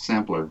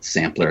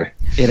sampler.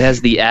 It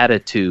has the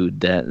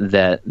attitude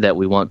that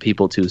we want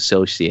people to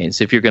associate.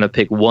 So if you're going to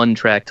pick one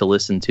track to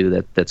listen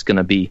to that's going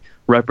to be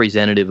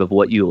representative of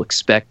what you'll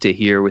expect to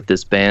hear with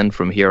this band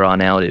from here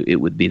on out, it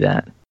would be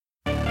that.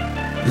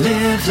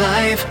 Live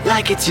life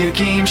like it's your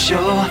game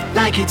show,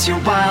 like it's your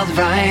wild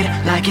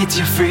ride, like it's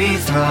your free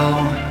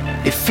throw.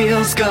 It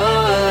feels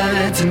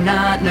good to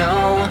not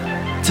know,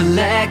 to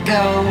let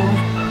go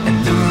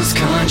and lose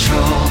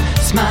control.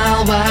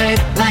 Smile wide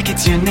like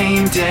it's your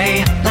name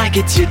day, like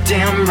it's your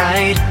damn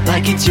right,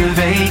 like it's your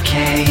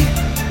vacay.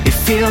 It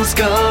feels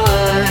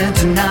good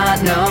to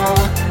not know,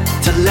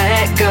 to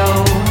let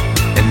go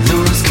and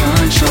lose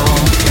control.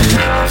 And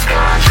lose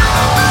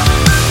control.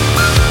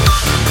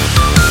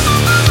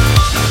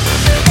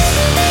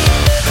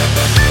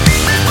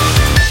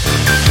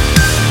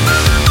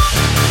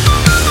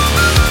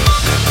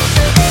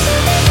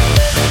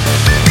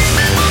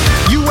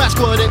 Ask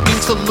what it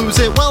means to lose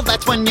it. Well,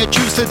 that's when you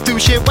choose to do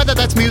shit, whether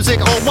that's music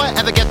or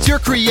whatever gets your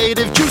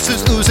creative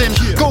juices oozing.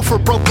 Go for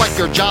broke like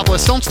you're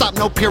jobless. Don't stop,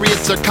 no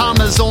periods or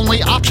commas.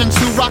 Only options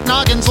to rock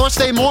noggins or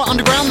stay more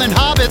underground than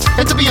hobbits.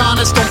 And to be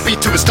honest, don't be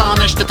too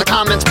astonished at the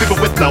comments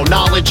people with no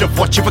knowledge of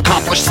what you've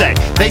accomplished say.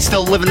 They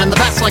still living in the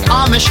past like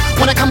Amish.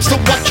 When it comes to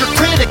what your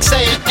critics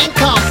say, it ain't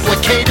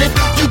complicated.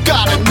 You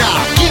gotta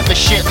not give a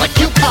shit like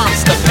you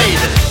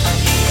constipated.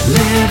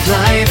 Live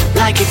life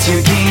like it's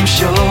your game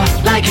show,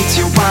 like it's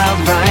your wild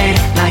ride,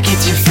 like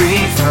it's your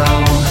free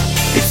throw.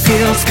 It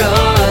feels good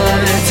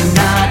to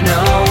not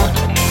know,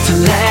 to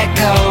let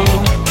go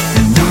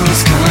and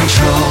lose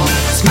control.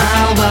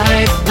 Smile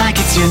wide like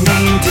it's your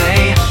name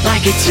day,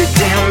 like it's your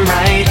damn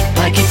right,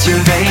 like it's your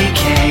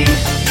vacay.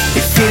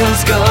 It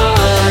feels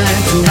good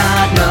to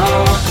not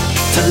know,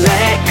 to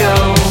let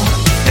go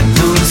and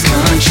lose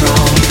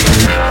control.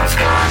 Lose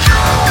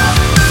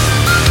control.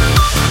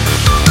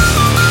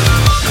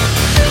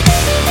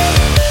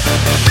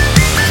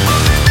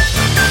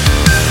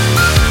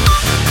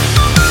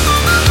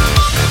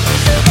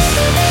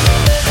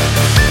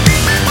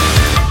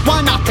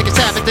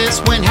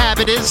 When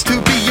habit is to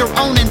be your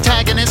own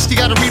antagonist, you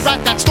gotta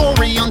rewrite that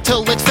story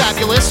until it's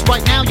fabulous.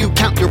 Right now you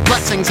count your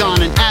blessings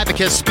on an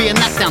abacus. Being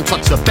that down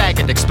sucks a bag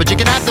of dicks, but you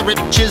can have the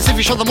riches if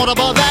you show them what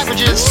above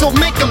average is. So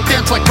make them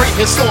dance like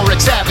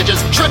prehistoric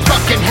savages, shred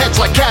fucking heads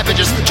like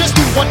cabbages. Just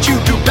do what you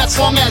do best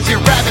long as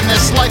you're grabbing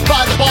this life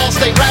by the balls,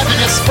 stay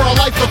ravenous for a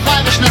life of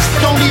lavishness.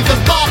 Don't even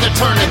bother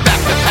turning back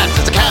the past,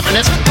 it's a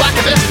cavernous black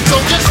abyss. So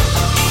just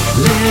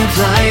live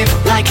life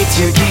like it's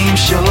your game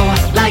show,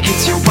 like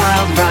it's your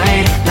wild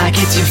ride, like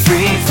it's your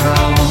free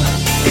throw.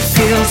 It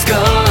feels good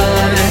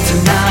to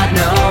not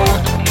know,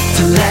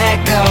 to let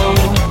go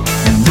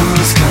and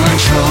lose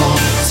control.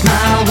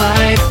 Smile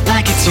wide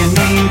like it's your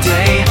name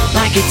day,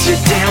 like it's your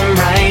damn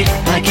right,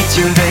 like it's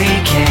your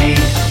vacay.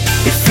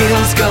 It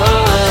feels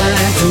good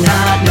to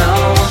not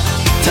know,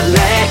 to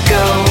let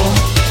go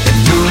and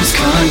lose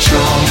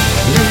control.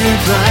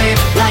 Live life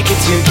like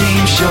it's your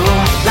game show,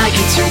 like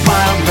it's your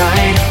wild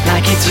ride,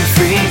 like it's your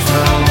free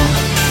throw.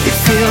 It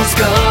feels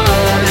good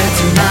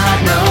to not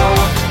know,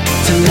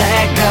 to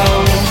let go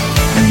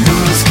and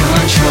lose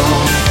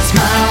control.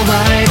 Smile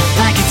wide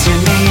like it's your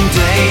name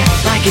day,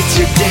 like it's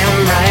your damn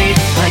right,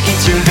 like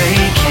it's your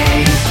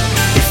vacay.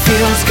 It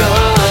feels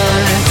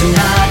good to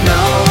not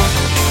know,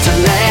 to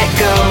let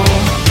go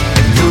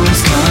and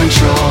lose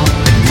control,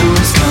 and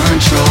lose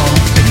control,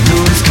 and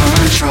lose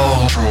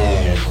control.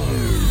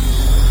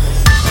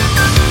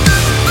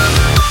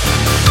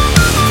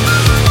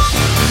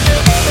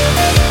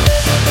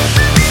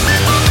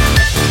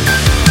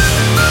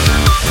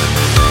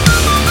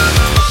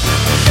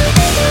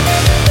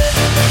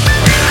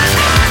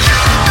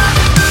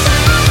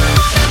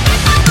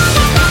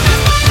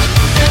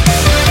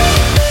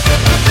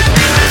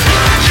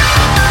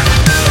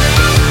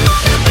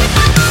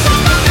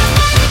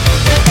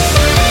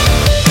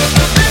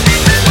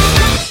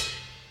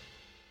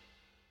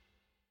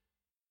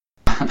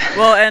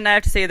 Well, and I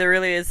have to say, there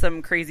really is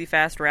some crazy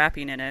fast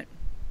rapping in it,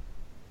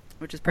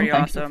 which is pretty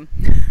awesome.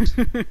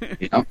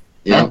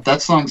 Yeah,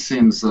 that song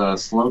seems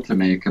slow to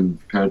me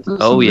compared to.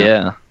 Oh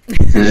yeah.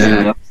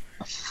 Yeah.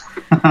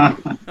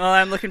 Well,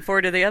 I'm looking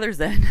forward to the others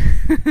then.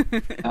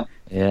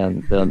 Yeah,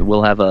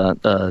 we'll have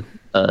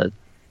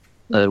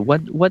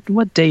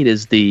what date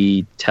is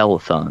the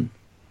telethon?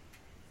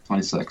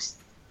 26th.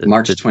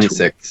 March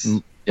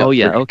 26th. Oh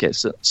yeah, okay.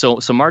 So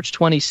March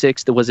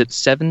 26th. Was it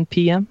 7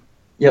 p.m.?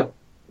 Yep.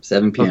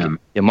 7 p.m. Okay.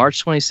 Yeah,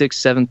 March 26th,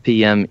 7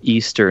 p.m.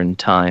 Eastern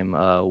time.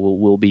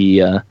 We'll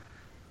be kind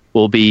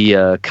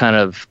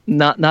of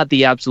not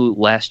the absolute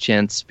last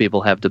chance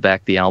people have to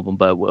back the album,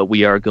 but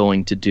we are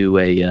going to do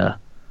a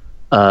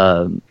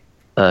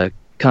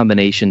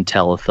combination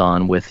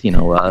telethon with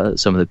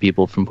some of the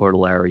people from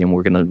Portalarium.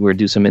 We're gonna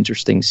do some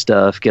interesting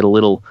stuff, get a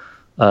little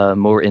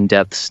more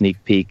in-depth sneak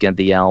peek at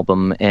the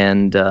album,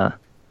 and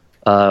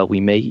we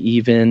may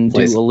even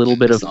do a little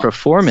bit of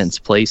performance,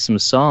 play some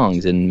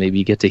songs, and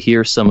maybe get to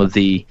hear some of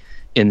the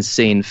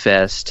Insane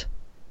Fest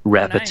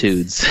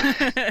rapitudes.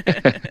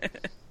 Nice.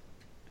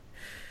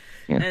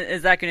 Yeah.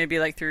 Is that going to be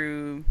like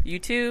through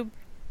YouTube?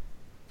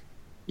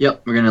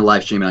 Yep, we're gonna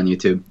live stream it on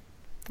YouTube.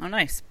 Oh,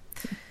 nice.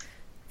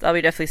 That'll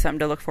be definitely something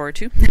to look forward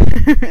to.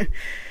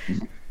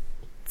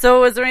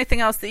 So, is there anything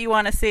else that you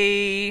want to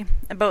say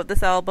about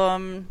this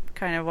album?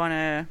 Kind of want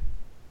to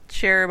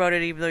share about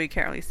it, even though you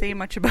can't really say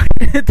much about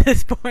it at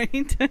this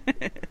point.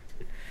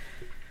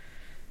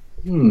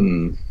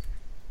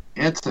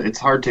 It's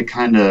hard to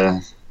kind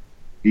of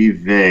be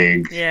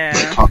vague. Yeah.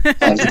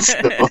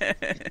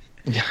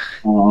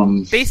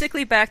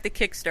 Basically, back the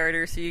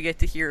Kickstarter, so you get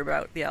to hear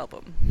about the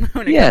album.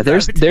 Yeah,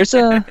 there's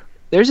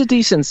a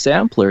decent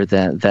sampler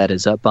that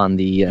is up on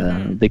the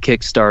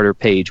Kickstarter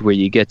page where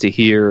you get to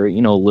hear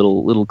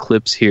little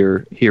clips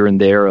here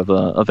and there of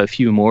a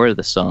few more of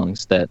the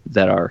songs that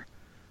are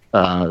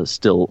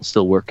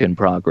still work in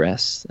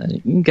progress. And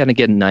you can kind of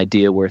get an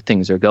idea where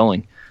things are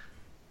going.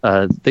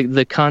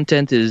 The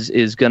content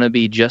is going to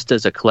be just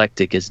as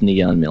eclectic as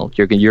Neon Milk.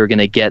 You're going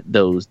to get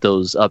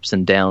those ups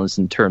and downs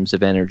in terms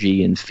of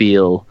energy and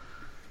feel.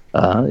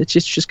 It's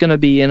just going to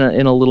be in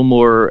a little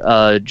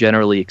more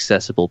generally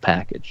accessible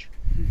package.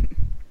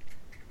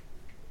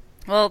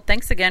 Well,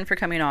 thanks again for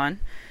coming on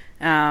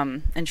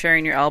and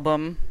sharing your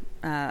album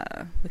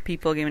with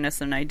people, giving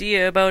us an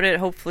idea about it.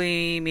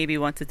 Hopefully, maybe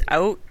once it's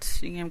out,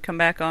 you can come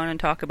back on and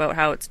talk about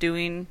how it's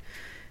doing.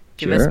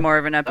 Give us more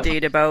of an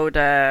update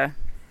about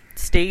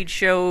stage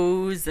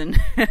shows and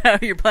how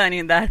you're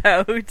planning that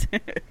out.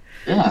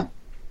 Yeah,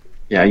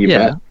 you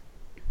bet.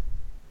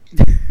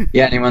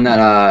 Yeah, anyone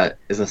that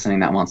is listening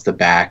that wants to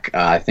back,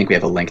 I think we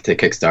have a link to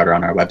Kickstarter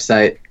on our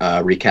website,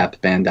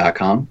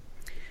 recapband.com.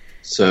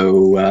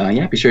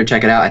 So, be sure to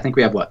check it out. I think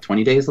we have,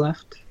 20 days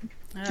left?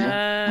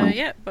 About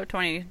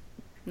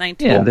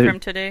 19 from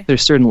today.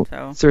 There's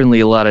certainly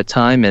a lot of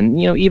time, and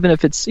even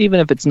if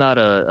it's not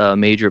a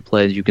major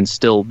pledge, you can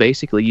still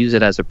basically use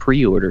it as a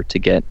pre-order to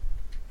get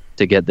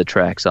the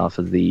tracks off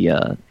of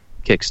the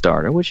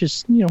Kickstarter, which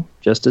is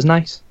just as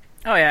nice.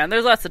 Oh yeah, and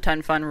there's lots of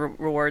fun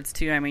rewards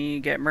too. I mean, you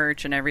get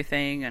merch and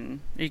everything, and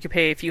you could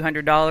pay a few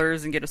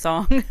 $100s and get a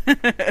song.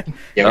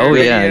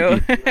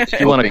 If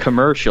you want a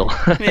commercial.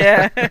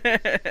 Yeah.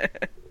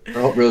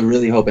 We're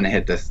really hoping to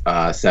hit this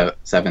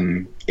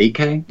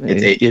 8K.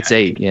 It's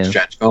 8, yeah.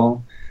 Stretch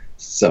goal.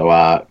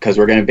 So, because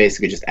we're going to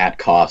basically just add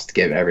cost to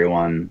give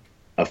everyone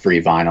a free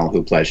vinyl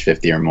who pledged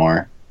 50 or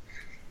more,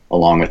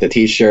 along with a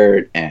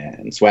T-shirt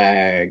and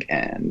swag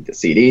and the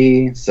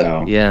CD.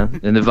 So yeah,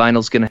 and the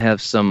vinyl's going to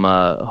have some,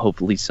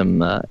 hopefully,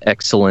 some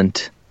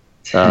excellent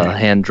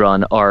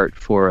hand-drawn art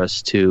for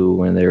us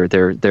too. And there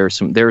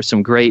are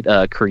some great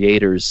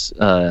creators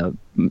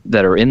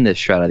that are in this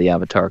Shroud of the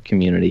Avatar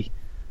community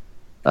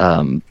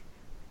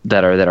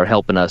that are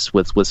helping us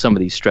with some of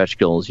these stretch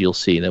goals. You'll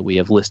see that we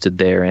have listed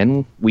there,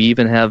 and we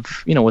even have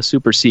a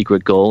super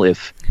secret goal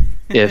if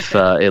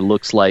it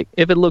looks like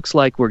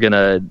we're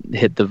gonna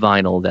hit the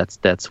vinyl.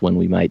 That's when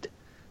we might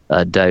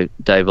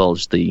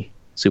divulge the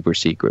super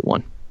secret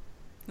one.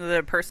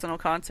 The personal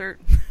concert.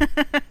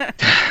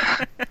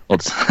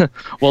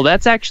 Well,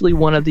 that's actually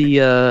one of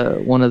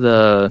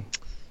the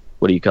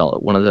what do you call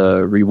it? One of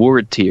the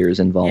reward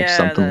tiers involves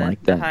something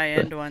like that. The high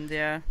end ones,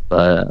 yeah.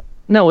 But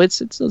no,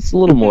 it's a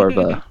little more of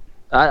a.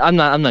 I'm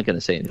not going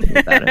to say anything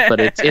about it,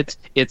 but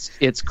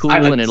it's cool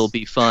and it'll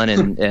be fun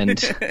and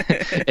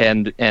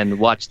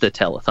watch the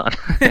telethon.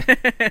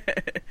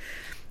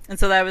 And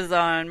so that was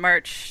on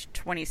March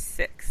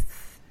 26th,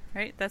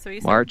 right? That's what you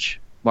said. March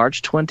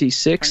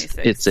 26th.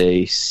 It's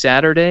a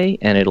Saturday,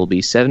 and it'll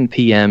be 7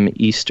 p.m.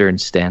 Eastern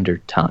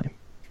Standard Time.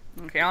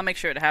 Okay, I'll make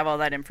sure to have all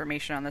that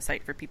information on the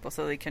site for people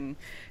so they can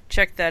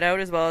check that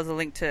out, as well as a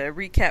link to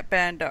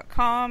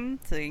recapband.com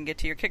so they can get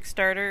to your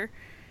Kickstarter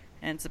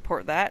and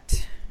support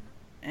that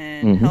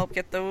and help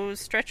get those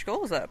stretch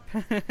goals up.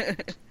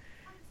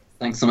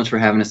 Thanks so much for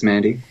having us,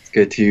 Mandy. It's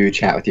good to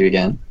chat with you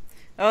again.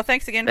 Oh,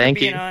 thanks again for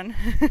being on.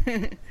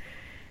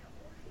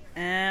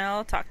 And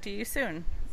I'll talk to you soon.